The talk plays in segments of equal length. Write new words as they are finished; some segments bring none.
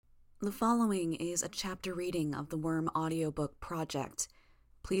The following is a chapter reading of the Worm audiobook project.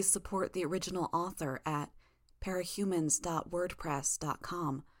 Please support the original author at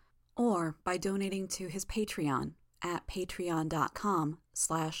parahumans.wordpress.com or by donating to his Patreon at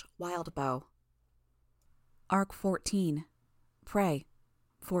patreon.com/wildbow. Arc 14. Prey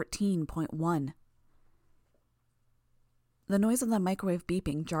 14.1. The noise of the microwave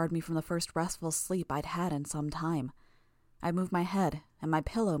beeping jarred me from the first restful sleep I'd had in some time. I moved my head, and my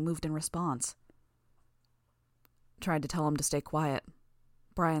pillow moved in response. "Tried to tell him to stay quiet,"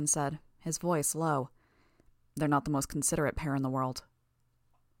 Brian said, his voice low. "They're not the most considerate pair in the world."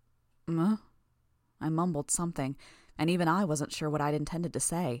 I mumbled something, and even I wasn't sure what I'd intended to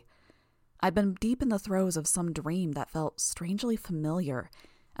say. I'd been deep in the throes of some dream that felt strangely familiar,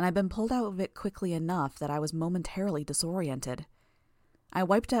 and I'd been pulled out of it quickly enough that I was momentarily disoriented. I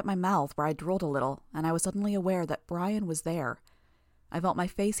wiped at my mouth where I drooled a little, and I was suddenly aware that Brian was there. I felt my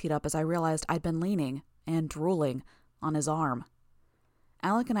face heat up as I realized I'd been leaning, and drooling, on his arm.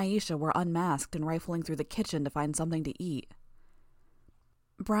 Alec and Aisha were unmasked and rifling through the kitchen to find something to eat.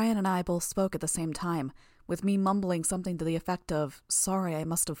 Brian and I both spoke at the same time, with me mumbling something to the effect of, "Sorry, I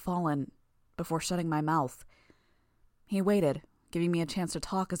must have fallen," before shutting my mouth. He waited, giving me a chance to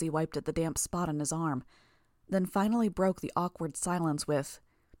talk as he wiped at the damp spot on his arm, then finally broke the awkward silence with,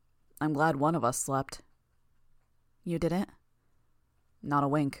 "I'm glad one of us slept." "You didn't?" "Not a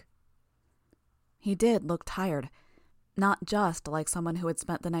wink." He did look tired, not just like someone who had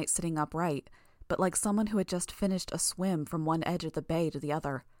spent the night sitting upright, but like someone who had just finished a swim from one edge of the bay to the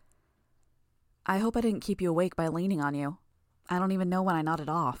other. "I hope I didn't keep you awake by leaning on you. I don't even know when I nodded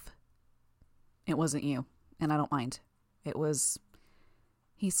off." "It wasn't you, and I don't mind. It was..."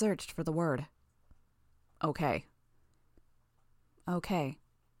 He searched for the word. "Okay." Okay.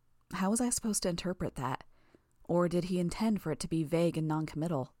 How was I supposed to interpret that? Or did he intend for it to be vague and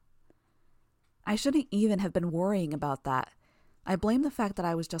noncommittal? I shouldn't even have been worrying about that. I blame the fact that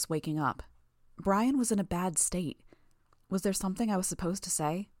I was just waking up. Brian was in a bad state. Was there something I was supposed to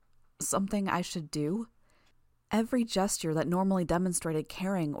say? Something I should do? Every gesture that normally demonstrated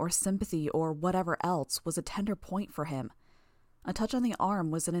caring or sympathy or whatever else was a tender point for him. A touch on the arm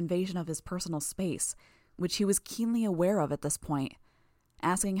was an invasion of his personal space, which he was keenly aware of at this point.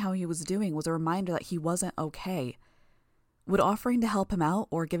 Asking how he was doing was a reminder that he wasn't okay. Would offering to help him out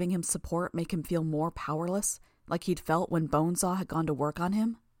or giving him support make him feel more powerless, like he'd felt when Bonesaw had gone to work on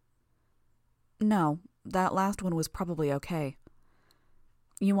him? No, that last one was probably okay.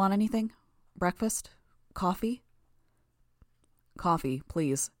 "You want anything? Breakfast? Coffee?" "Coffee,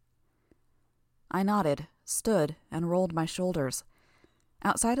 please." I nodded, stood, and rolled my shoulders.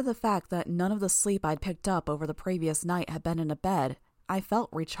 Outside of the fact that none of the sleep I'd picked up over the previous night had been in a bed, I felt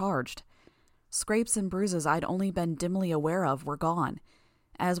recharged. Scrapes and bruises I'd only been dimly aware of were gone,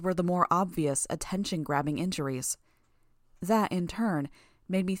 as were the more obvious, attention-grabbing injuries. That, in turn,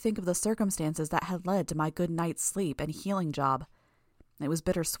 made me think of the circumstances that had led to my good night's sleep and healing job. It was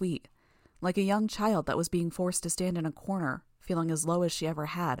bittersweet, like a young child that was being forced to stand in a corner, feeling as low as she ever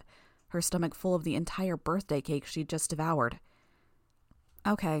had, her stomach full of the entire birthday cake she'd just devoured.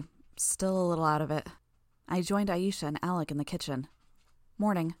 Okay, still a little out of it. I joined Aisha and Alec in the kitchen.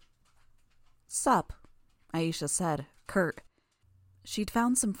 "Morning." "Sup," Aisha said, curt. She'd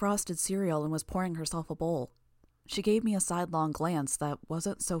found some frosted cereal and was pouring herself a bowl. She gave me a sidelong glance that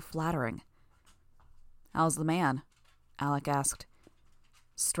wasn't so flattering. "How's the man?" Alec asked.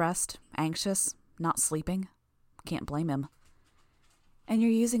 "Stressed, anxious, not sleeping. Can't blame him." "And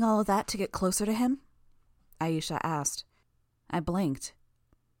you're using all of that to get closer to him?" Aisha asked. I blinked.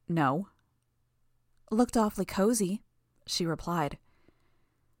 "No." "Looked awfully cozy," she replied.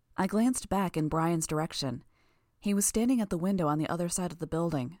 I glanced back in Brian's direction. He was standing at the window on the other side of the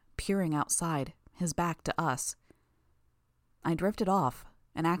building, peering outside, his back to us. I drifted off.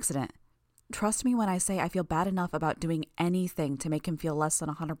 An accident. Trust me when I say I feel bad enough about doing anything to make him feel less than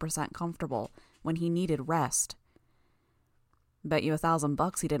 100% comfortable when he needed rest. "Bet you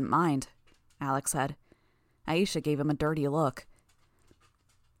 $1,000 he didn't mind," Alec said. Aisha gave him a dirty look.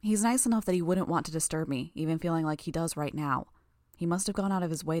 "He's nice enough that he wouldn't want to disturb me, even feeling like he does right now. He must have gone out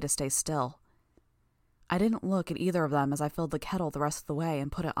of his way to stay still." I didn't look at either of them as I filled the kettle the rest of the way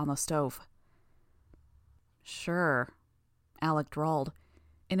and put it on the stove. "Sure," Alec drawled.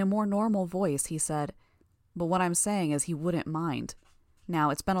 In a more normal voice, he said, "But what I'm saying is he wouldn't mind. Now,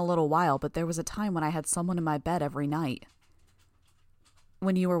 it's been a little while, but there was a time when I had someone in my bed every night."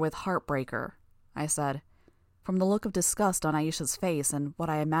 "When you were with Heartbreaker," I said. From the look of disgust on Aisha's face and what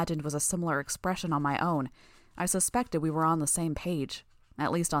I imagined was a similar expression on my own, I suspected we were on the same page,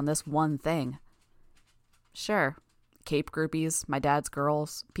 at least on this one thing. "Sure," Cape groupies, my dad's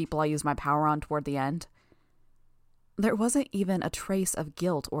girls, people I used my power on toward the end. There wasn't even a trace of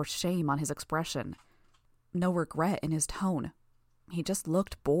guilt or shame on his expression. No regret in his tone. He just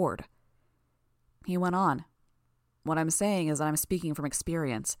looked bored. He went on. What I'm saying is that I'm speaking from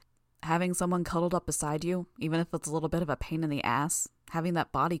experience. Having someone cuddled up beside you, even if it's a little bit of a pain in the ass, having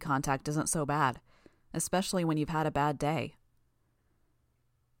that body contact isn't so bad, especially when you've had a bad day.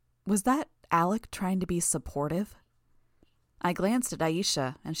 Was that Alec trying to be supportive? I glanced at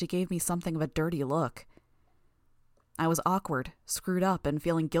Aisha, and she gave me something of a dirty look. I was awkward, screwed up, and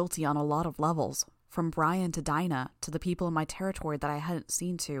feeling guilty on a lot of levels, from Brian to Dinah to the people in my territory that I hadn't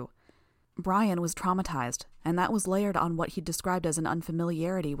seen to. Brian was traumatized, and that was layered on what he described as an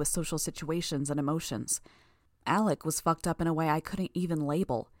unfamiliarity with social situations and emotions. Alec was fucked up in a way I couldn't even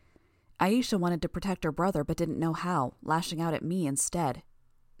label. Aisha wanted to protect her brother but didn't know how, lashing out at me instead.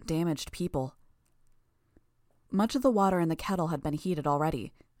 Damaged people. Much of the water in the kettle had been heated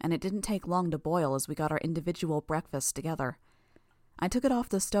already, and it didn't take long to boil as we got our individual breakfasts together. I took it off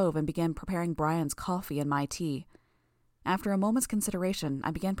the stove and began preparing Brian's coffee and my tea. After a moment's consideration,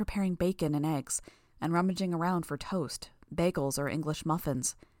 I began preparing bacon and eggs, and rummaging around for toast, bagels, or English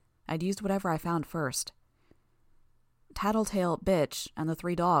muffins. I'd used whatever I found first. Tattletale, Bitch, and the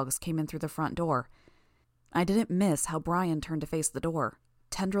 3 dogs came in through the front door. I didn't miss how Brian turned to face the door,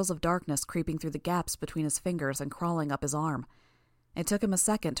 tendrils of darkness creeping through the gaps between his fingers and crawling up his arm. It took him a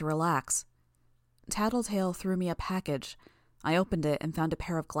second to relax. Tattletale threw me a package. I opened it and found a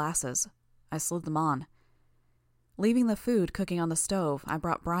pair of glasses. I slid them on. Leaving the food cooking on the stove, I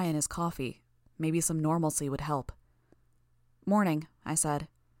brought Brian his coffee. Maybe some normalcy would help. "Morning," I said.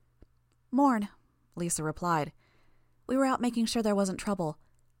 "Morn," Lisa replied. "We were out making sure there wasn't trouble.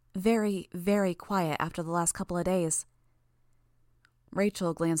 Very, very quiet after the last couple of days."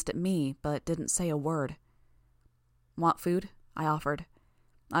 Rachel glanced at me, but didn't say a word. "Want food?" I offered.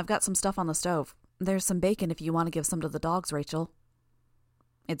 "I've got some stuff on the stove. There's some bacon if you want to give some to the dogs, Rachel."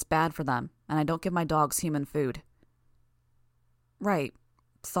 "It's bad for them, and I don't give my dogs human food." "Right.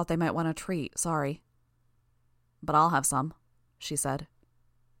 Thought they might want a treat, sorry." "But I'll have some," she said.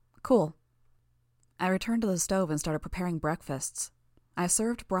 "Cool." I returned to the stove and started preparing breakfasts. I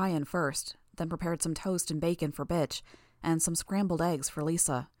served Brian first, then prepared some toast and bacon for Bitch, and some scrambled eggs for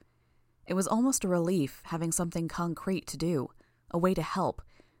Lisa. It was almost a relief having something concrete to do, a way to help,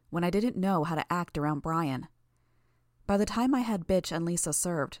 when I didn't know how to act around Brian. By the time I had Bitch and Lisa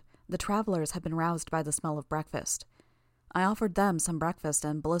served, the travelers had been roused by the smell of breakfast. I offered them some breakfast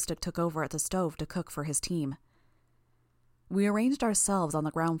and Ballistic took over at the stove to cook for his team. We arranged ourselves on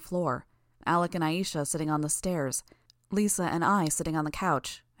the ground floor, Alec and Aisha sitting on the stairs, Lisa and I sitting on the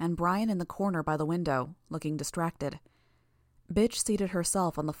couch, and Brian in the corner by the window, looking distracted. Bitch seated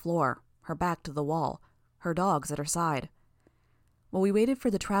herself on the floor, her back to the wall, her dogs at her side. While we waited for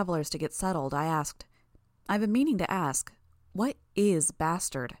the travelers to get settled, I asked, "I've been meaning to ask, what is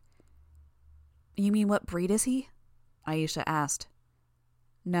Bastard?" "You mean what breed is he?" Aisha asked.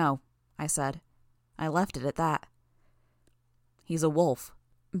 "No," I said. I left it at that. "He's a wolf."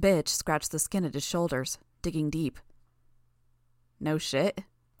 Bitch scratched the skin at his shoulders, digging deep. "No shit,"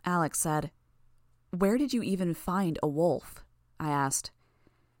 Alex said. "Where did you even find a wolf?" I asked.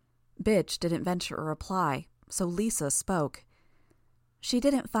 Bitch didn't venture a reply, so Lisa spoke. "She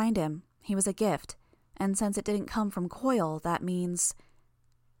didn't find him. He was a gift. And since it didn't come from Coil, that means—"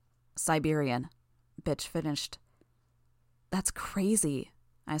 "Siberian," Bitch finished. "That's crazy,"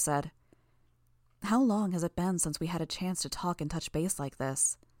 I said. "How long has it been since we had a chance to talk and touch base like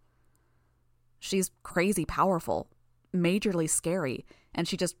this?" "She's crazy powerful, majorly scary, and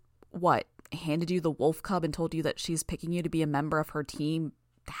she just, handed you the wolf cub and told you that she's picking you to be a member of her team?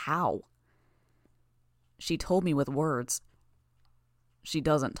 How?" "She told me with words." "She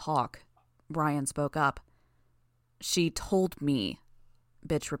doesn't talk," Brian spoke up. "She told me,"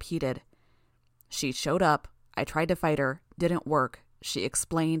 Bitch repeated. "She showed up, I tried to fight her, didn't work, she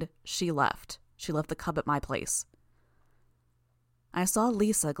explained, she left. She left the cub at my place." I saw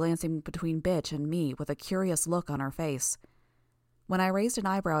Lisa glancing between Bitch and me with a curious look on her face. When I raised an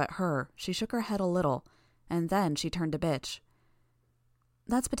eyebrow at her, she shook her head a little, and then she turned to Bitch.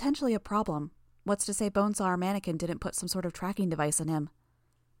 "That's potentially a problem. What's to say Bonesaw or Mannequin didn't put some sort of tracking device in him?"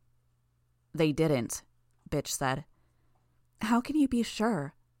 "They didn't," Bitch said. "How can you be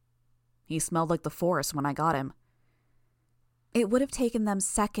sure?" "He smelled like the forest when I got him." "It would have taken them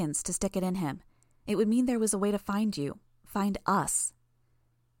seconds to stick it in him. It would mean there was a way to find you. Find us."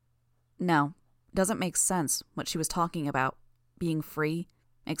 "No, doesn't make sense what she was talking about. Being free,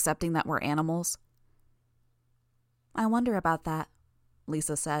 accepting that we're animals." "I wonder about that,"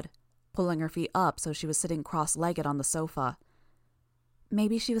 Lisa said. pulling her feet up so she was sitting cross-legged on the sofa.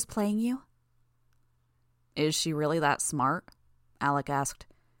 Maybe she was playing you? Is she really that smart? Alec asked.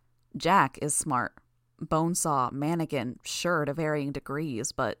 Jack is smart. Bonesaw, mannequin, sure, to varying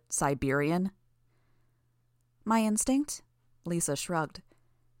degrees, but Siberian? My instinct? Lisa shrugged.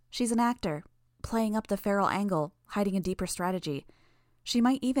 She's an actor, playing up the feral angle, hiding a deeper strategy. She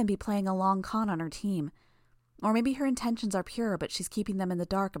might even be playing a long con on her team. Or maybe her intentions are pure, but she's keeping them in the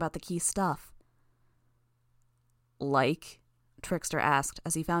dark about the key stuff. Like? Trickster asked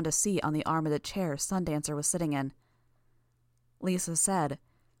as he found a seat on the arm of the chair Sundancer was sitting in. Lisa said,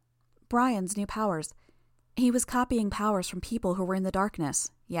 Brian's new powers. He was copying powers from people who were in the darkness,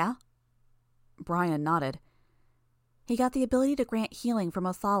 yeah? Brian nodded. He got the ability to grant healing from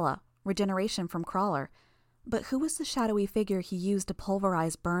Othala, regeneration from Crawler, but who was the shadowy figure he used to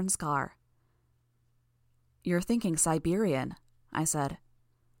pulverize Burnscar? You're thinking Siberian, I said.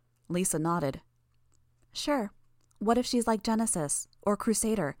 Lisa nodded. Sure. What if she's like Genesis, or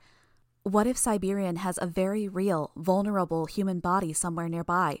Crusader? What if Siberian has a very real, vulnerable human body somewhere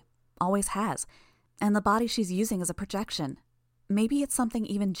nearby? Always has. And the body she's using is a projection. Maybe it's something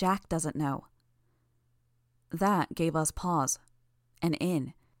even Jack doesn't know. That gave us pause. An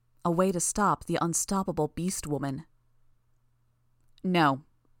in. A way to stop the unstoppable beast woman. No.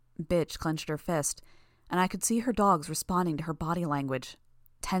 Bitch clenched her fist, and I could see her dogs responding to her body language.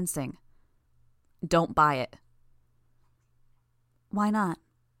 Tensing. Don't buy it. Why not?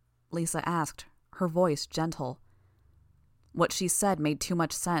 Lisa asked, her voice gentle. What she said made too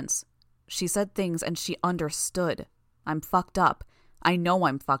much sense. She said things and she understood. I'm fucked up. I know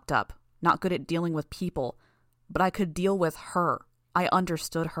I'm fucked up. Not good at dealing with people. But I could deal with her. I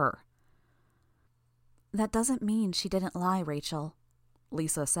understood her. That doesn't mean she didn't lie, Rachel,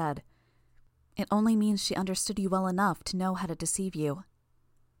 Lisa said. It only means she understood you well enough to know how to deceive you.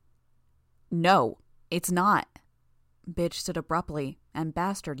 No, it's not. Bitch stood abruptly, and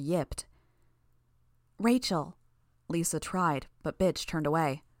Bastard yipped. Rachel, Lisa tried, but Bitch turned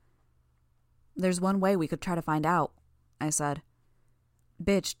away. There's one way we could try to find out, I said.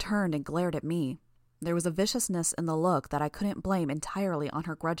 Bitch turned and glared at me. There was a viciousness in the look that I couldn't blame entirely on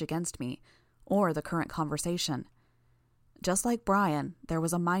her grudge against me, or the current conversation. Just like Brian, there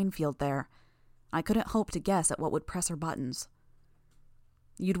was a minefield there. I couldn't hope to guess at what would press her buttons.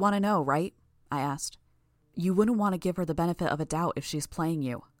 You'd want to know, right? I asked. You wouldn't want to give her the benefit of a doubt if she's playing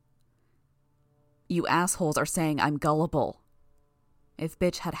you. You assholes are saying I'm gullible. If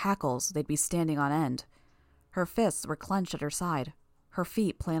Bitch had hackles, they'd be standing on end. Her fists were clenched at her side, her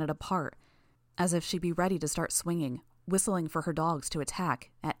feet planted apart, as if she'd be ready to start swinging, whistling for her dogs to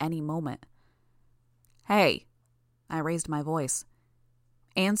attack at any moment. Hey, I raised my voice.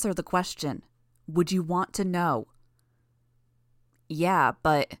 Answer the question. Would you want to know? Yeah,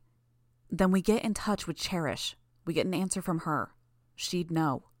 but... Then we get in touch with Cherish. We get an answer from her. She'd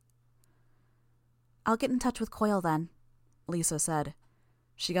know. I'll get in touch with Coil then, Lisa said.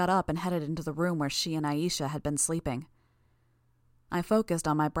 She got up and headed into the room where she and Aisha had been sleeping. I focused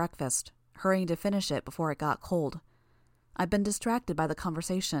on my breakfast, hurrying to finish it before it got cold. I'd been distracted by the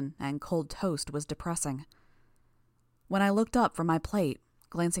conversation, and cold toast was depressing. When I looked up from my plate,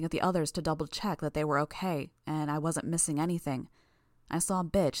 glancing at the others to double-check that they were okay and I wasn't missing anything, I saw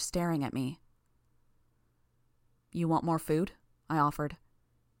Bitch staring at me. You want more food? I offered.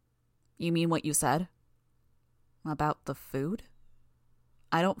 You mean what you said? About the food?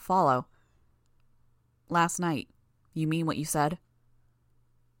 I don't follow. Last night, you mean what you said?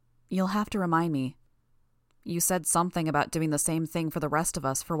 You'll have to remind me. You said something about doing the same thing for the rest of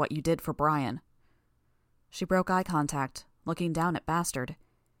us for what you did for Brian. She broke eye contact, looking down at Bastard.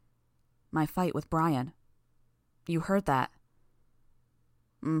 My fight with Brian. You heard that.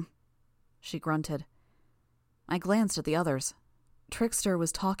 She grunted. I glanced at the others. Trickster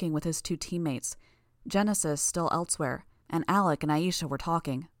was talking with his two teammates, Genesis still elsewhere, and Alec and Aisha were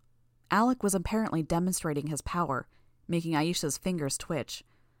talking. Alec was apparently demonstrating his power, making Aisha's fingers twitch.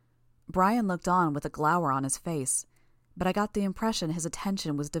 Brian looked on with a glower on his face, but I got the impression his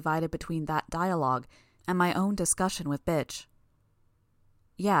attention was divided between that dialogue and my own discussion with Bitch.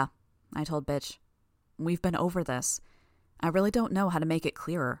 Yeah, I told Bitch. We've been over this. I really don't know how to make it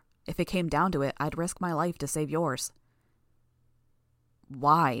clearer. If it came down to it, I'd risk my life to save yours.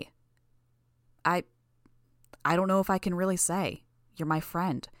 Why? I don't know if I can really say. You're my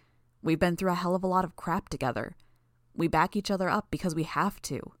friend. We've been through a hell of a lot of crap together. We back each other up because we have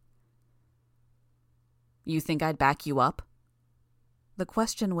to. You think I'd back you up? The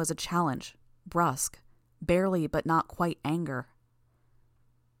question was a challenge, brusque, barely but not quite anger.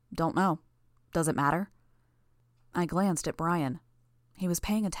 Don't know. Does it matter? I glanced at Brian. He was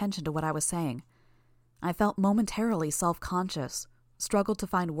paying attention to what I was saying. I felt momentarily self-conscious, struggled to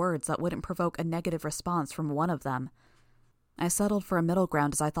find words that wouldn't provoke a negative response from one of them. I settled for a middle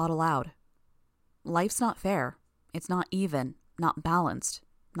ground as I thought aloud. Life's not fair. It's not even, not balanced,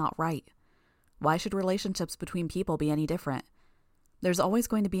 not right. Why should relationships between people be any different? There's always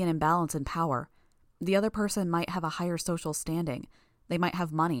going to be an imbalance in power. The other person might have a higher social standing. They might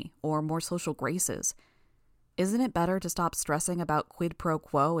have money or more social graces. Isn't it better to stop stressing about quid pro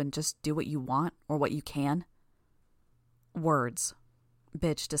quo and just do what you want or what you can? Words.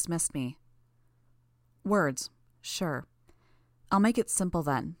 Bitch dismissed me. Words. Sure. I'll make it simple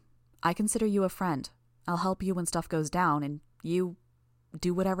then. I consider you a friend. I'll help you when stuff goes down, and you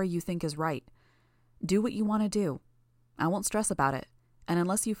do whatever you think is right. Do what you want to do. I won't stress about it. And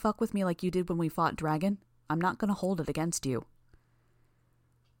unless you fuck with me like you did when we fought Dragon, I'm not going to hold it against you.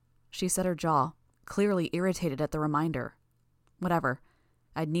 She set her jaw, clearly irritated at the reminder. Whatever.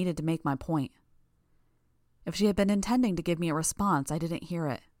 I'd needed to make my point. If she had been intending to give me a response, I didn't hear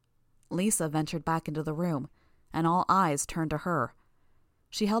it. Lisa ventured back into the room, and all eyes turned to her.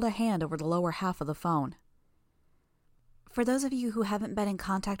 She held a hand over the lower half of the phone. For those of you who haven't been in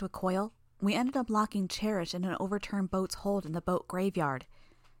contact with Coil, we ended up locking Cherish in an overturned boat's hold in the boat graveyard.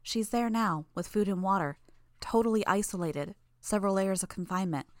 She's there now, with food and water, totally isolated, several layers of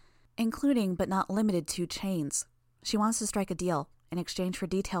confinement, including but not limited to chains. She wants to strike a deal in exchange for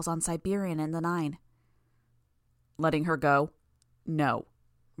details on Siberian and the Nine. Letting her go? No,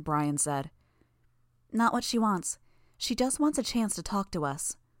 Brian said. Not what she wants. She just wants a chance to talk to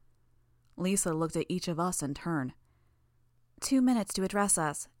us. Lisa looked at each of us in turn. 2 minutes to address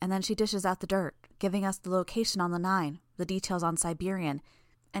us, and then she dishes out the dirt, giving us the location on the Nine, the details on Siberian,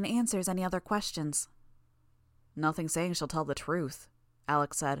 and answers any other questions. Nothing saying she'll tell the truth,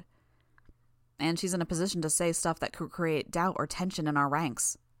 Alex said. And she's in a position to say stuff that could create doubt or tension in our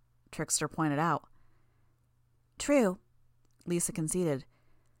ranks, Trickster pointed out. True, Lisa conceded.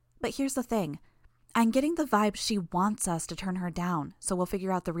 But here's the thing. I'm getting the vibe she wants us to turn her down, so we'll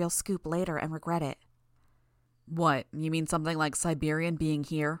figure out the real scoop later and regret it. What, you mean something like Siberian being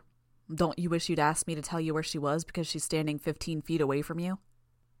here? Don't you wish you'd asked me to tell you where she was because she's standing 15 feet away from you?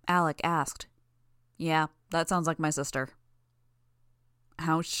 Alec asked. Yeah, that sounds like my sister.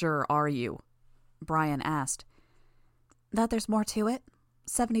 How sure are you? Brian asked. That there's more to it?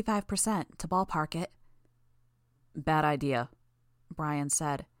 75% to ballpark it. Bad idea, Brian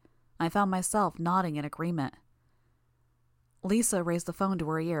said. I found myself nodding in agreement. Lisa raised the phone to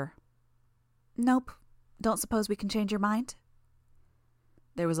her ear. Nope. Don't suppose we can change your mind?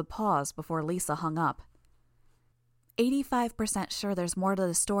 There was a pause before Lisa hung up. 85% sure there's more to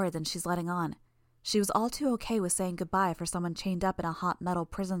the story than she's letting on. She was all too okay with saying goodbye for someone chained up in a hot metal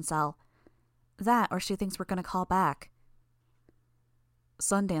prison cell. That, or she thinks we're going to call back.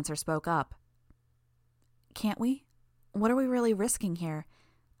 Sundancer spoke up. Can't we? What are we really risking here?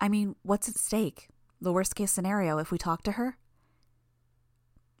 I mean, what's at stake? The worst case scenario if we talk to her?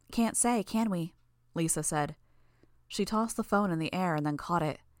 Can't say, can we? Lisa said. She tossed the phone in the air and then caught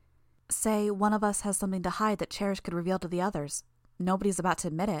it. Say one of us has something to hide that Cherish could reveal to the others. Nobody's about to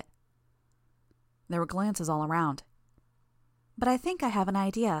admit it. There were glances all around. But I think I have an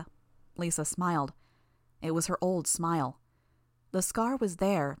idea. Lisa smiled. It was her old smile. The scar was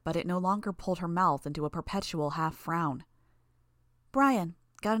there, but it no longer pulled her mouth into a perpetual half-frown. Brian,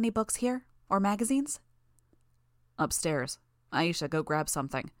 got any books here? Or magazines? Upstairs. Aisha, go grab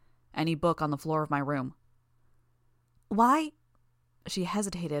something. Any book on the floor of my room. Why? She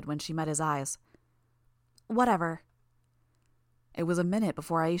hesitated when she met his eyes. Whatever. It was a minute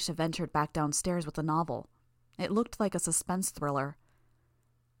before Aisha ventured back downstairs with the novel. It looked like a suspense thriller.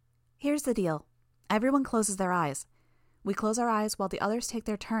 Here's the deal. Everyone closes their eyes. We close our eyes while the others take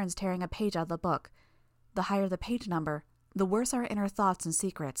their turns tearing a page out of the book. The higher the page number, the worse our inner thoughts and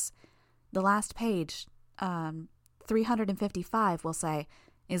secrets. The last page, 355, we'll say,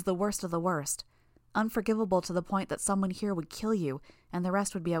 is the worst of the worst. Unforgivable to the point that someone here would kill you, and the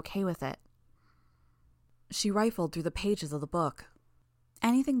rest would be okay with it. She rifled through the pages of the book.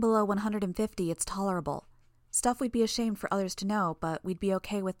 Anything below 150, it's tolerable. Stuff we'd be ashamed for others to know, but we'd be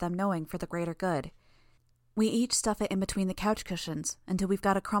okay with them knowing for the greater good. We each stuff it in between the couch cushions until we've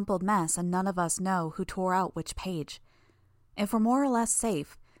got a crumpled mess and none of us know who tore out which page. If we're more or less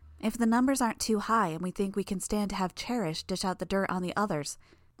safe, if the numbers aren't too high and we think we can stand to have Cherish dish out the dirt on the others,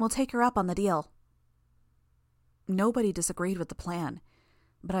 we'll take her up on the deal. Nobody disagreed with the plan,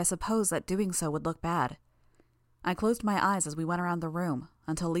 but I suppose that doing so would look bad. I closed my eyes as we went around the room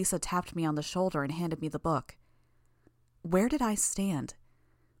until Lisa tapped me on the shoulder and handed me the book. Where did I stand?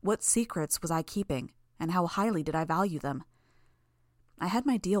 What secrets was I keeping, and how highly did I value them? I had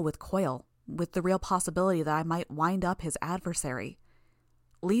my deal with Coyle, with the real possibility that I might wind up his adversary.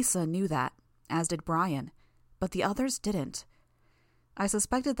 Lisa knew that, as did Brian, but the others didn't. I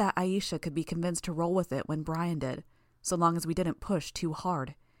suspected that Aisha could be convinced to roll with it when Brian did, so long as we didn't push too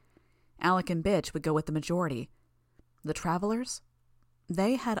hard. Alec and Bitch would go with the majority. The Travelers?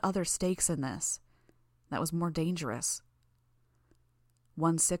 They had other stakes in this. That was more dangerous.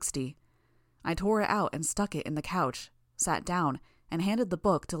 160. I tore it out and stuck it in the couch, sat down, and handed the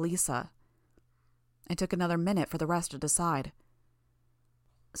book to Lisa. It took another minute for the rest to decide.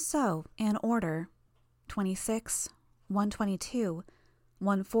 So, in order, 26, 122,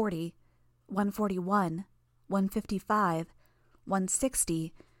 140, 141, 155,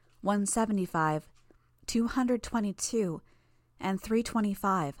 160, 175, 222, and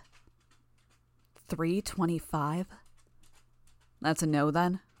 325. 325? That's a no,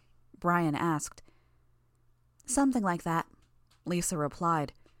 then? Brian asked. Something like that, Lisa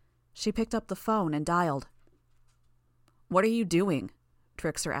replied. She picked up the phone and dialed. What are you doing?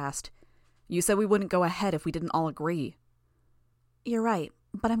 Trickster asked. You said we wouldn't go ahead if we didn't all agree. You're right,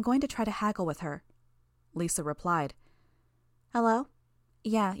 but I'm going to try to haggle with her, Lisa replied. Hello?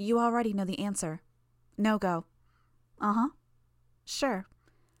 Yeah, you already know the answer. No go. Uh-huh. Sure.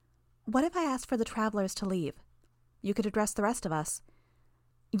 What if I asked for the Travelers to leave? You could address the rest of us.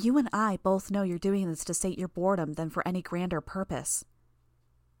 You and I both know you're doing this to sate your boredom than for any grander purpose.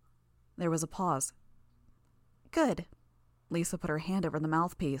 There was a pause. Good. Lisa put her hand over the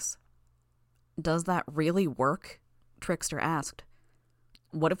mouthpiece. Does that really work? Trickster asked.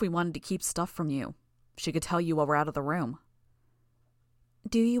 What if we wanted to keep stuff from you? She could tell you while we're out of the room.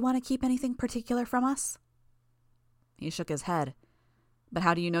 Do you want to keep anything particular from us? He shook his head. But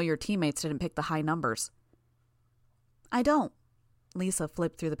how do you know your teammates didn't pick the high numbers? I don't. Lisa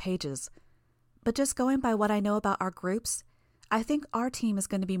flipped through the pages. But just going by what I know about our groups, I think our team is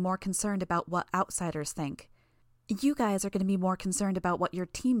going to be more concerned about what outsiders think. You guys are going to be more concerned about what your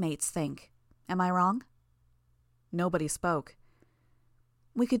teammates think. Am I wrong? Nobody spoke.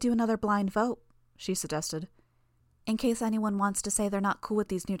 We could do another blind vote, she suggested, in case anyone wants to say they're not cool with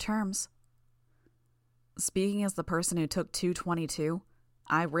these new terms. Speaking as the person who took 222,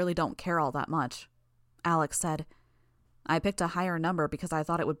 I really don't care all that much, Alex said. I picked a higher number because I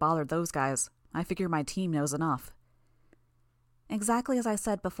thought it would bother those guys. I figure my team knows enough. Exactly as I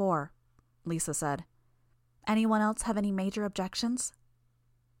said before, Lisa said. Anyone else have any major objections?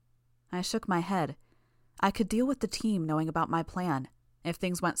 I shook my head. I could deal with the team knowing about my plan. If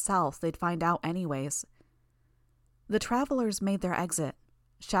things went south, they'd find out anyways. The Travelers made their exit.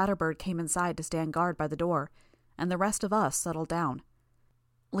 Shatterbird came inside to stand guard by the door, and the rest of us settled down.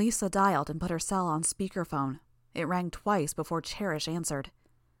 Lisa dialed and put her cell on speakerphone. It rang twice before Cherish answered.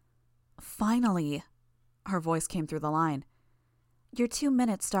 Finally! Her voice came through the line. Your 2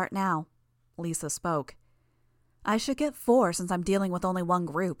 minutes start now, Lisa spoke. I should get 4 since I'm dealing with only one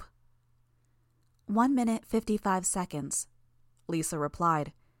group. 1 minute, 55 seconds, Lisa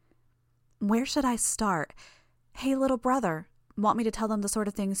replied. Where should I start? Hey, little brother, want me to tell them the sort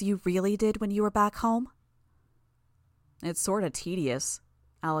of things you really did when you were back home? It's sort of tedious,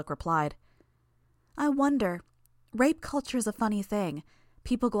 Alec replied. I wonder. Rape culture is a funny thing.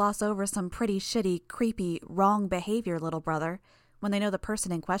 People gloss over some pretty shitty, creepy, wrong behavior, little brother, when they know the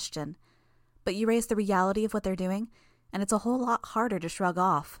person in question. But you raise the reality of what they're doing, and it's a whole lot harder to shrug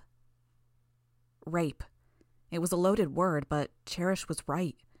off. Rape. It was a loaded word, but Cherish was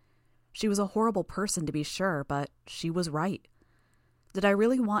right. She was a horrible person, to be sure, but she was right. Did I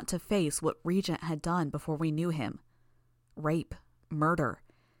really want to face what Regent had done before we knew him? Rape. Murder.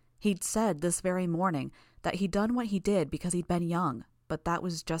 He'd said this very morning that he'd done what he did because he'd been young, but that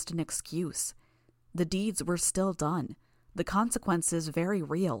was just an excuse. The deeds were still done. The consequences very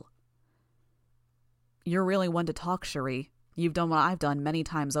real. You're really one to talk, Cherie. You've done what I've done many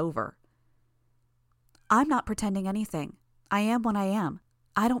times over. I'm not pretending anything. I am what I am.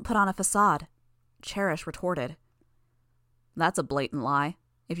 I don't put on a facade, Cherish retorted. That's a blatant lie.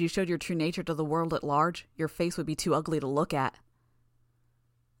 If you showed your true nature to the world at large, your face would be too ugly to look at.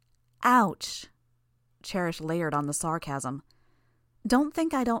 Ouch, Cherish layered on the sarcasm. Don't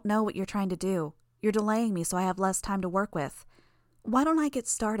think I don't know what you're trying to do. You're delaying me so I have less time to work with. Why don't I get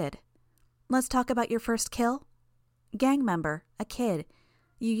started? Let's talk about your first kill. Gang member, a kid.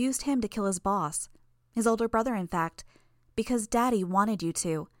 You used him to kill his boss. His older brother, in fact. Because Daddy wanted you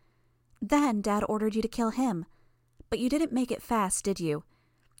to. Then Dad ordered you to kill him. But you didn't make it fast, did you?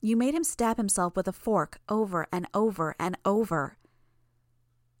 You made him stab himself with a fork over and over and over.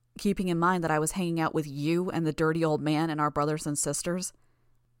 Keeping in mind that I was hanging out with you and the dirty old man and our brothers and sisters.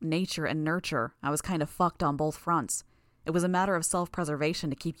 Nature and nurture, I was kind of fucked on both fronts. It was a matter of self-preservation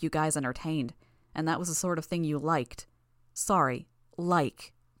to keep you guys entertained, and that was the sort of thing you liked. Sorry,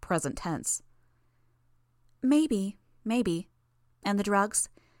 like, present tense. Maybe. And the drugs?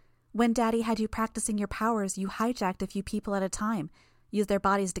 When Daddy had you practicing your powers, you hijacked a few people at a time, used their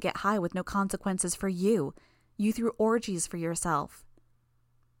bodies to get high with no consequences for you. You threw orgies for yourself.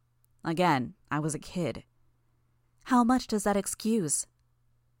 Again, I was a kid. How much does that excuse?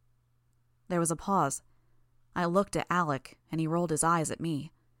 There was a pause. I looked at Alec, and he rolled his eyes at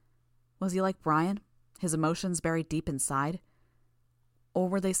me. Was he like Brian, his emotions buried deep inside? Or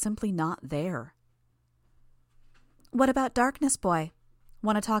were they simply not there? What about Darkness Boy?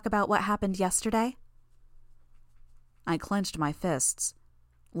 Want to talk about what happened yesterday? I clenched my fists.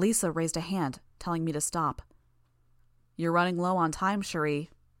 Lisa raised a hand, telling me to stop. You're running low on time, Cherie,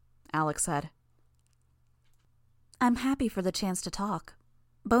 Alec said. I'm happy for the chance to talk.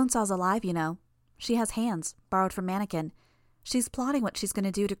 Bonesaw's alive, you know. She has hands, borrowed from Mannequin. She's plotting what she's going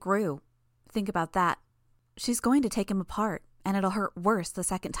to do to Gru. Think about that. She's going to take him apart, and it'll hurt worse the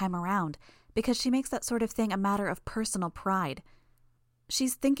second time around, because she makes that sort of thing a matter of personal pride.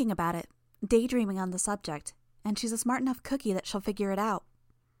 She's thinking about it, daydreaming on the subject, and she's a smart enough cookie that she'll figure it out.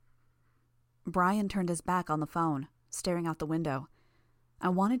 Brian turned his back on the phone, staring out the window. I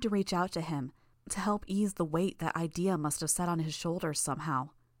wanted to reach out to him, to help ease the weight that idea must have set on his shoulders somehow.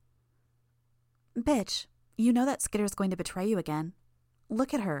 Bitch, you know that Skitter's going to betray you again.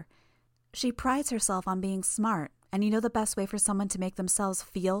 Look at her. She prides herself on being smart, and you know the best way for someone to make themselves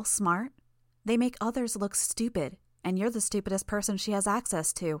feel smart? They make others look stupid, and you're the stupidest person she has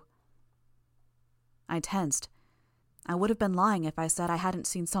access to. I tensed. I would have been lying if I said I hadn't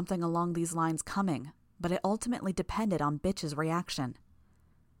seen something along these lines coming, but it ultimately depended on Bitch's reaction.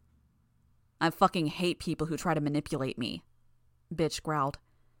 I fucking hate people who try to manipulate me, Bitch growled.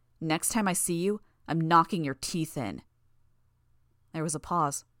 Next time I see you, I'm knocking your teeth in. There was a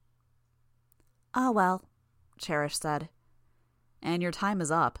pause. Ah, well, Cherish said. And your time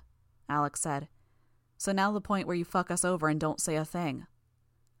is up, Alex said. So now the point where you fuck us over and don't say a thing.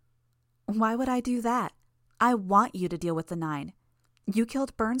 Why would I do that? I want you to deal with the 9. You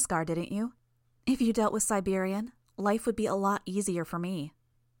killed Burnscar, didn't you? If you dealt with Siberian, life would be a lot easier for me.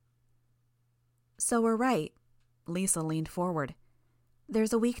 So we're right. Lisa leaned forward.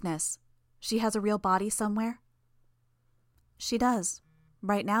 There's a weakness. She has a real body somewhere? She does.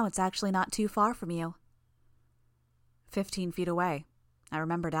 Right now it's actually not too far from you. 15 feet away. I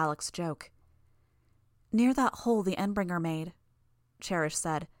remembered Alex's joke. Near that hole the Endbringer made, Cherish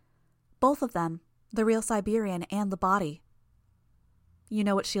said. Both of them, the real Siberian and the body. You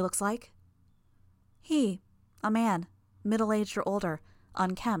know what she looks like? He, a man, middle-aged or older,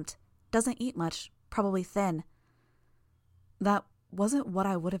 unkempt, doesn't eat much, probably thin. That wasn't what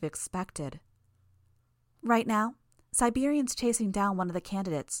I would have expected. Right now, Siberian's chasing down one of the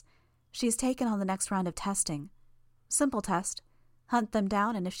candidates. She's taken on the next round of testing. Simple test. Hunt them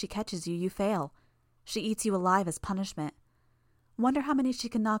down, and if she catches you, you fail. She eats you alive as punishment. Wonder how many she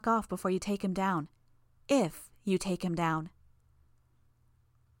can knock off before you take him down. If you take him down.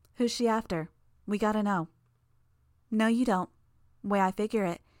 Who's she after? We gotta know. No, you don't. Way I figure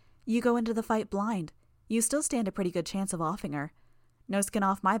it, you go into the fight blind. You still stand a pretty good chance of offing her. No skin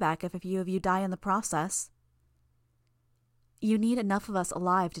off my back if a few of you die in the process. You need enough of us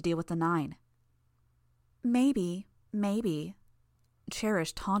alive to deal with the 9. Maybe.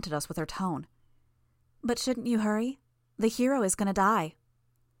 Cherish taunted us with her tone. But shouldn't you hurry? The hero is gonna die.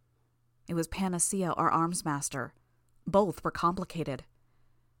 It was Panacea or Armsmaster. Both were complicated.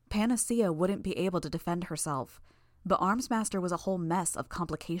 Panacea wouldn't be able to defend herself, but Armsmaster was a whole mess of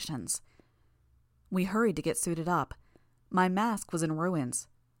complications. We hurried to get suited up. My mask was in ruins.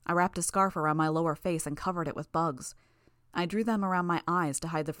 I wrapped a scarf around my lower face and covered it with bugs. I drew them around my eyes to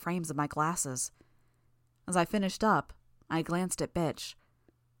hide the frames of my glasses. As I finished up, I glanced at Bitch.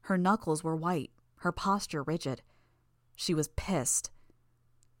 Her knuckles were white, her posture rigid. She was pissed.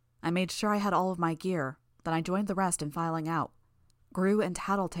 I made sure I had all of my gear, then I joined the rest in filing out. Gru and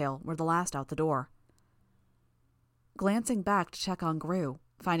Tattletale were the last out the door. Glancing back to check on Gru,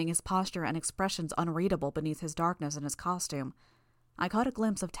 finding his posture and expressions unreadable beneath his darkness and his costume, I caught a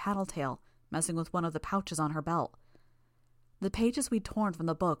glimpse of Tattletale messing with one of the pouches on her belt. The pages we'd torn from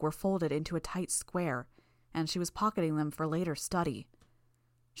the book were folded into a tight square, and she was pocketing them for later study.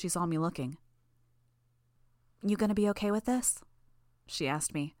 She saw me looking. You gonna be okay with this? She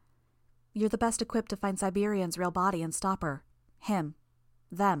asked me. You're the best equipped to find Siberian's real body and stop her. Him.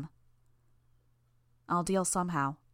 Them. I'll deal somehow,